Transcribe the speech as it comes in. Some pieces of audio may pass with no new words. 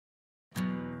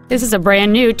This is a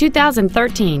brand new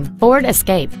 2013 Ford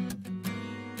Escape.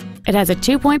 It has a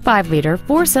 2.5-liter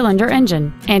four-cylinder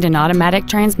engine and an automatic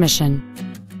transmission.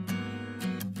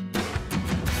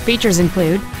 Features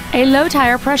include a low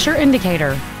tire pressure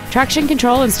indicator, traction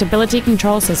control and stability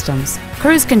control systems,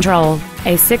 cruise control,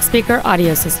 a 6-speaker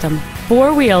audio system,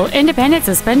 4-wheel independent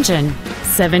suspension,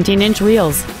 17-inch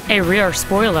wheels, a rear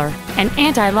spoiler, an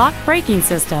anti-lock braking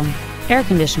system, air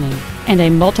conditioning, and a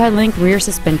multi-link rear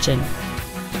suspension.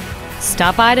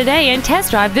 Stop by today and test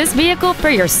drive this vehicle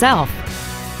for yourself.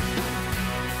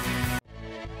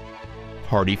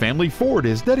 Hardy Family Ford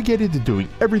is dedicated to doing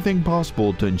everything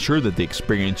possible to ensure that the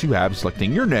experience you have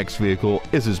selecting your next vehicle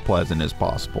is as pleasant as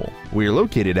possible. We are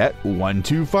located at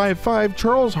 1255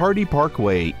 Charles Hardy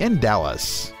Parkway in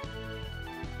Dallas.